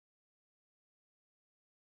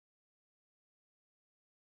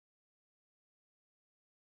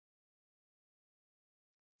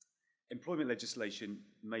Employment legislation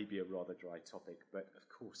may be a rather dry topic, but of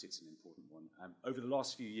course it's an important one. Over the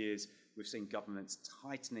last few years, we've seen governments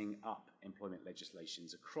tightening up employment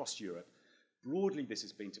legislations across Europe. Broadly, this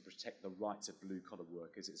has been to protect the rights of blue-collar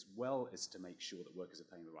workers as well as to make sure that workers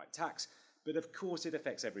are paying the right tax. But of course it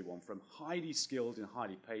affects everyone, from highly skilled and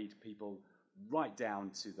highly paid people right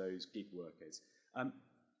down to those gig workers.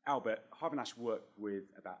 Albert, Havenash worked with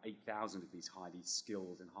about 8,000 of these highly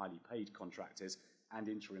skilled and highly paid contractors and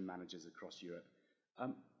interim managers across Europe.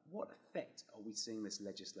 What effect are we seeing this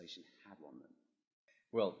legislation have on them?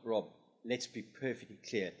 Well, Rob, let's be perfectly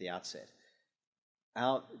clear at the outset.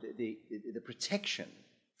 The protection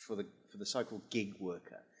for the so-called gig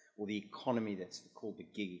worker, or the economy that's called the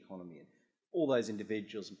gig economy, and all those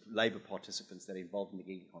individuals and labour participants that are involved in the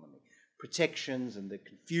gig economy, protections and the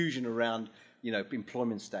confusion around,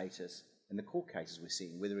 employment status and the court cases we're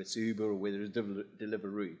seeing, whether it's Uber or whether it's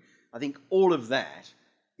Deliveroo, I think all of that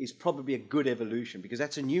is probably a good evolution, because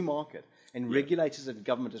that's a new market, and regulators and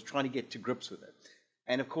government is trying to get to grips with it.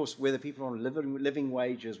 And of course, whether people are on living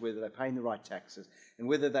wages, whether they're paying the right taxes, and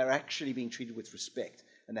whether they're actually being treated with respect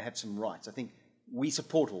and they have some rights, I think we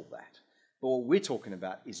support all that. But what we're talking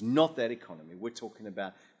about is not that economy. We're talking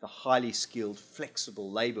about the highly skilled,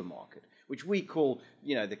 flexible labour market, which we call,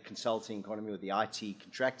 the consulting economy or the IT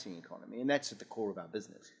contracting economy, and that's at the core of our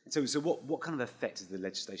business. So what kind of effect is the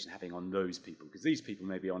legislation having on those people? Because these people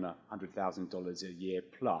may be on $100,000 a year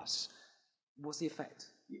plus. What's the effect?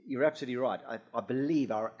 You're absolutely right. I believe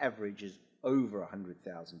our average is over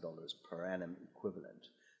 $100,000 per annum equivalent.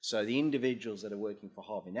 So the individuals that are working for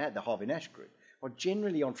the Harvey Nash Group are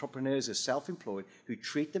generally entrepreneurs or self-employed who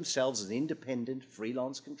treat themselves as independent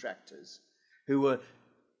freelance contractors who are,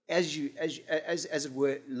 as it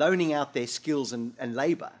were, loaning out their skills and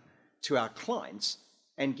labour to our clients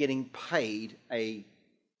and getting paid a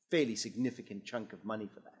fairly significant chunk of money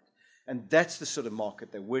for that. And that's the sort of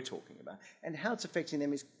market that we're talking about. And how it's affecting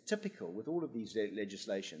them is typical with all of these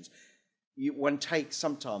legislations. One takes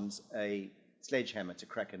sometimes a sledgehammer to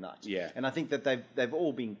crack a nut. Yeah. And I think that they've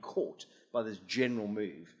all been caught by this general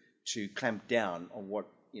move to clamp down on what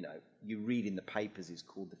you read in the papers is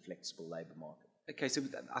called the flexible labour market. Okay, so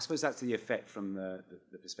I suppose that's the effect from the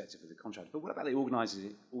perspective of the contractor. But what about the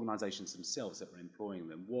organisations themselves that are employing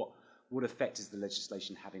them? What effect is the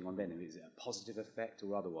legislation having on them? Is it a positive effect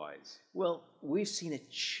or otherwise? Well, we've seen a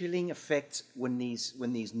chilling effect when these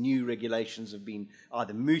new regulations have been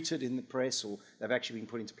either mooted in the press or they've actually been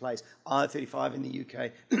put into place. IR35 in the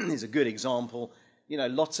UK is a good example.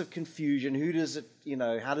 Lots of confusion. Who does it,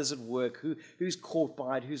 how does it work? Who's caught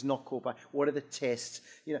by it? Who's not caught by it? What are the tests?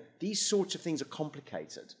 These sorts of things are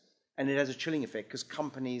complicated, and it has a chilling effect because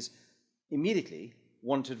companies immediately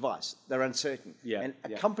want advice. They're uncertain. And a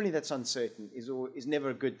company that's uncertain is never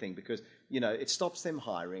a good thing, because, it stops them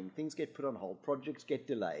hiring, things get put on hold, projects get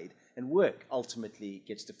delayed, and work ultimately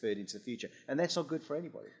gets deferred into the future. And that's not good for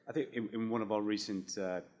anybody. I think in one of our recent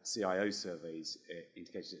CIO surveys, it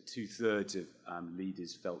indicated that 2/3 of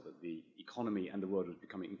leaders felt that the economy and the world was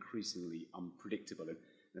becoming increasingly unpredictable. And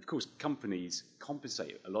of course, companies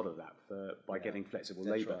compensate a lot of that by getting flexible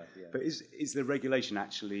labour. Right, But is the regulation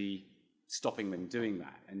actually stopping them doing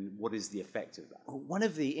that, and what is the effect of that? Well, one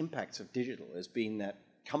of the impacts of digital has been that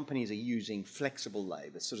companies are using flexible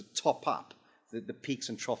labour to sort of top up the peaks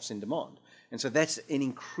and troughs in demand. And so that's an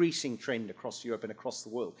increasing trend across Europe and across the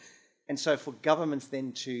world. And so for governments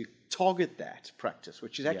then to target that practice,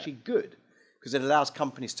 which is actually good, because it allows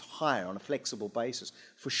companies to hire on a flexible basis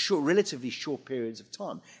for relatively short periods of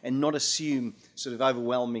time and not assume sort of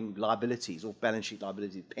overwhelming liabilities or balance sheet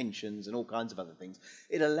liabilities, pensions and all kinds of other things.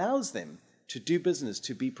 It allows them to do business,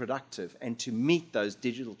 to be productive, and to meet those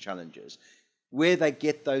digital challenges where they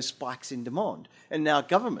get those spikes in demand. And now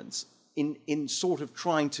governments, in sort of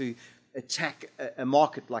trying to attack a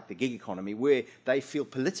market like the gig economy where they feel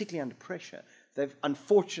politically under pressure, they've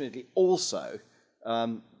unfortunately also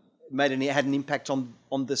had an impact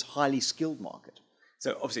on this highly skilled market.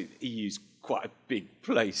 So obviously the EU's quite a big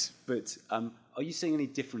place, but are you seeing any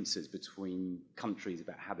differences between countries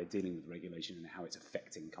about how they're dealing with regulation and how it's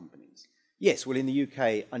affecting companies? Yes, well, in the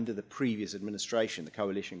UK, under the previous administration, the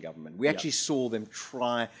coalition government, we actually saw them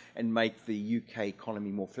try and make the UK economy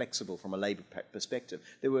more flexible from a labour perspective.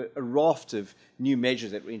 There were a raft of new measures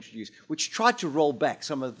that were introduced, which tried to roll back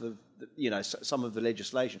some of the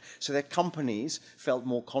legislation so that companies felt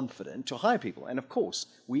more confident to hire people. And of course,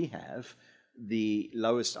 we have the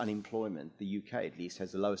lowest unemployment, the UK at least,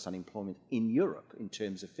 has the lowest unemployment in Europe in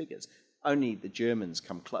terms of figures. Only the Germans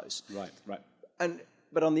come close. Right. And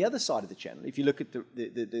but on the other side of the channel, if you look at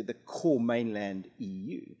the core mainland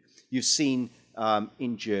EU, you've seen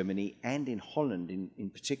in Germany and in Holland in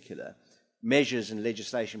particular, measures and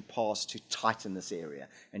legislation passed to tighten this area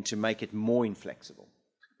and to make it more inflexible.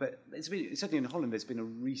 But certainly in Holland, there's been a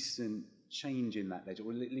recent change in that ledger,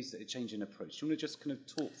 or at least a change in approach. Do you want to just kind of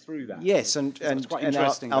talk through that? Yes, and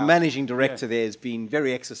our managing director there has been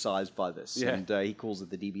very exercised by this, and he calls it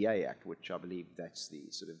the DBA Act, which I believe that's the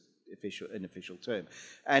sort of official term.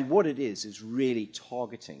 And what it is really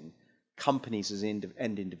targeting companies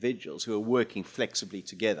and individuals who are working flexibly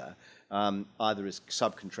together, either as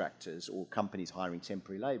subcontractors or companies hiring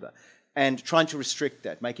temporary labour, and trying to restrict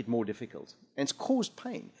that, make it more difficult. And it's caused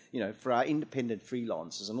pain, for our independent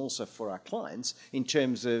freelancers and also for our clients in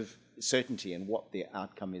terms of certainty and what the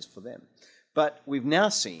outcome is for them. But we've now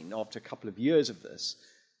seen, after a couple of years of this,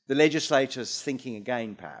 the legislators thinking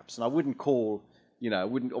again, perhaps. And I wouldn't call, I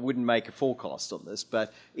wouldn't make a forecast on this,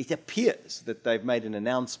 but it appears that they've made an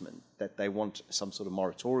announcement that they want some sort of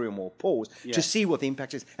moratorium or pause to see what the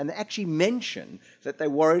impact is. And they actually mention that they're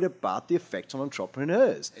worried about the effect on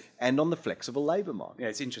entrepreneurs and on the flexible labour market. Yeah,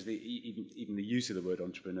 it's interesting, even the use of the word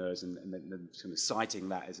entrepreneurs and then kind of citing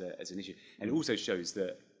that as an issue. And it also shows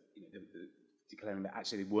that, declaring that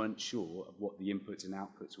actually they weren't sure of what the inputs and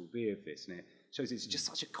outputs will be of this. And it shows it's just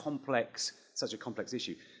such a complex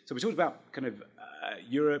issue. So we talked about kind of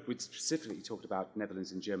Europe, we specifically talked about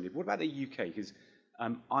Netherlands and Germany. But what about the UK? Because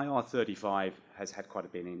IR35 has had quite a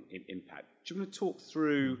big impact. Do you want to talk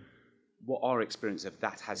through what our experience of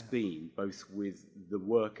that has been, both with the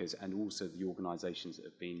workers and also the organisations that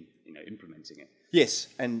have been implementing it? Yes,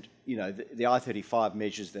 and the I-35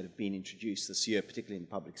 measures that have been introduced this year, particularly in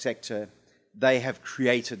the public sector, they have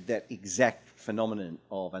created that exact phenomenon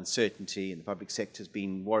of uncertainty, and the public sector has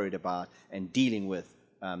been worried about and dealing with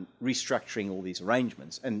restructuring all these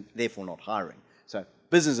arrangements and therefore not hiring. So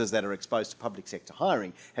businesses that are exposed to public sector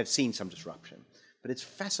hiring have seen some disruption. But it's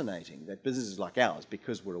fascinating that businesses like ours,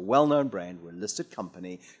 because we're a well-known brand, we're a listed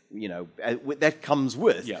company, that comes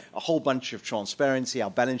with a whole bunch of transparency,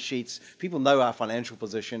 our balance sheets, people know our financial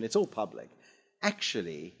position, it's all public.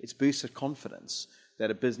 Actually, it's boosted confidence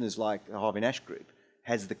that a business like the Harvey Nash Group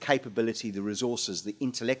has the capability, the resources, the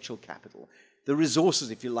intellectual capital, the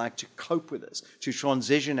resources, if you like, to cope with this, to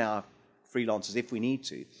transition our freelancers if we need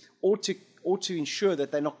to, or to ensure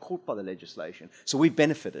that they're not caught by the legislation. So we've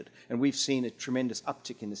benefited, and we've seen a tremendous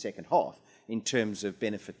uptick in the second half in terms of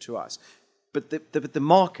benefit to us. But the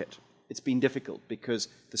market, it's been difficult because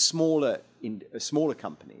the smaller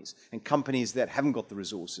companies and companies that haven't got the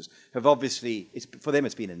resources have obviously, for them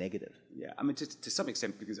it's been a negative. Yeah, I mean, to some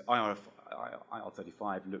extent, because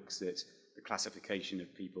IR35 looks at the classification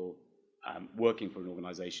of people working for an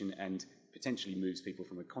organisation and potentially moves people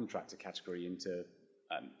from a contractor category into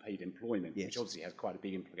paid employment, which obviously has quite a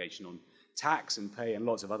big implication on tax and pay and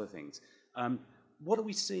lots of other things. What are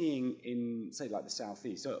we seeing in, say, like the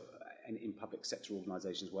Southeast, and in public sector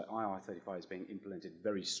organisations where IR35 is being implemented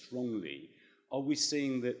very strongly? Are we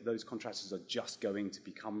seeing that those contractors are just going to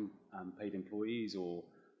become paid employees, or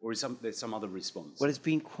is there's some other response? Well, it's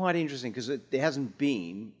been quite interesting because there hasn't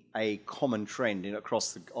been a common trend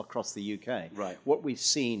across the UK. Right. What we've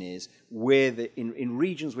seen is in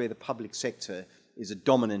regions where the public sector is a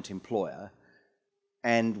dominant employer,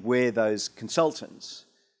 and where those consultants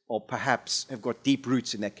or perhaps have got deep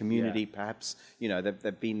roots in that community, perhaps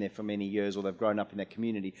they've been there for many years or they've grown up in that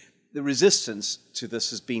community, the resistance to this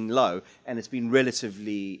has been low, and it's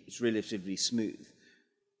relatively smooth.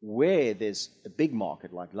 Where there's a big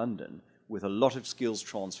market like London with a lot of skills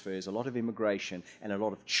transfers, a lot of immigration and a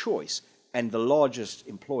lot of choice, and the largest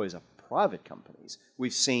employers are private companies,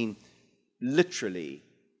 we've seen literally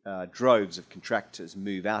droves of contractors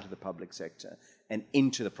move out of the public sector and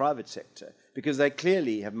into the private sector, because they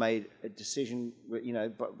clearly have made a decision,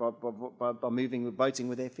 by voting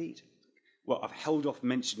with their feet. Well, I've held off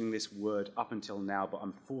mentioning this word up until now, but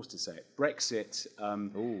I'm forced to say it. Brexit.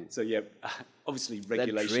 So yeah, obviously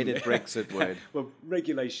regulation. That dreaded Brexit word. Well,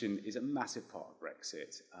 regulation is a massive part of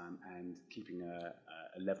Brexit, and keeping a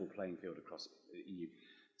level playing field across the EU.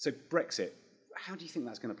 So Brexit, how do you think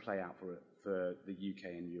that's going to play out for the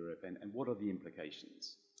UK and Europe, and what are the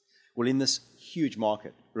implications? Well, in this huge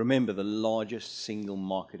market, remember the largest single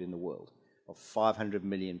market in the world of 500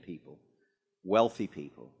 million people, wealthy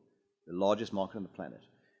people, the largest market on the planet.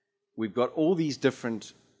 We've got all these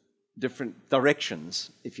different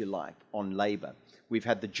directions, if you like, on labour. We've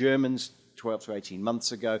had the Germans 12 to 18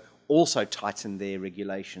 months ago also tighten their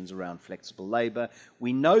regulations around flexible labour.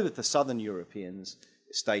 We know that the southern European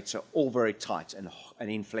states are all very tight and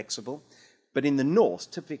inflexible. But in the north,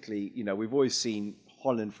 typically, we've always seen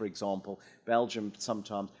Holland, for example, Belgium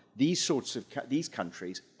sometimes, these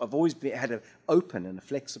countries have always had an open and a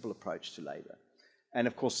flexible approach to labour. And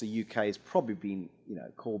of course, the UK has probably been,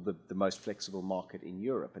 called the most flexible market in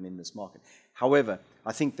Europe and in this market. However,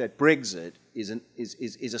 I think that Brexit is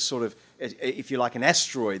a sort of, if you like, an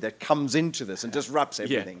asteroid that comes into this and disrupts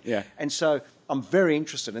everything. Yeah. And so I'm very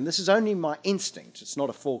interested, and this is only my instinct, it's not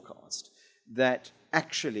a forecast, that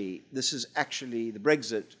actually this is actually the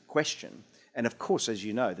Brexit question. And of course, as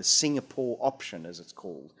you know, the Singapore option, as it's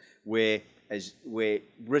called, where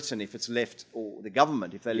Britain, if it's left, or the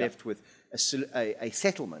government, if they're left with a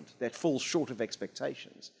settlement that falls short of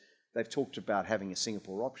expectations, they've talked about having a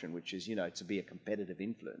Singapore option, which is, to be a competitive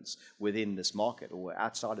influence within this market or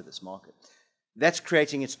outside of this market. That's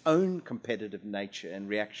creating its own competitive nature and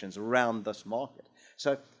reactions around this market.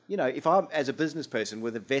 So, if I'm, as a business person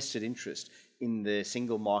with a vested interest in the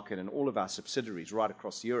single market and all of our subsidiaries right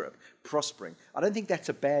across Europe prospering, I don't think that's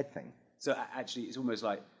a bad thing. So actually, it's almost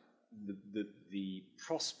like the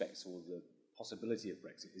prospects or the possibility of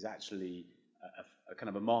Brexit is actually a kind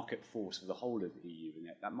of a market force for the whole of the EU, and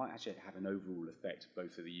that might actually have an overall effect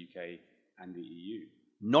both for the UK and the EU.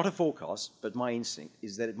 Not a forecast, but my instinct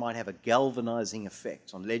is that it might have a galvanizing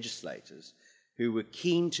effect on legislators who were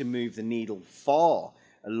keen to move the needle far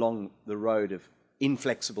along the road of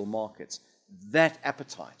inflexible markets. That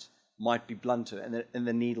appetite might be blunted, and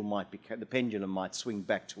the needle the pendulum might swing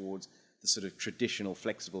back towards the sort of traditional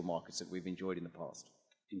flexible markets that we've enjoyed in the past.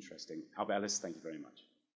 Interesting. Albert Ellis, thank you very much.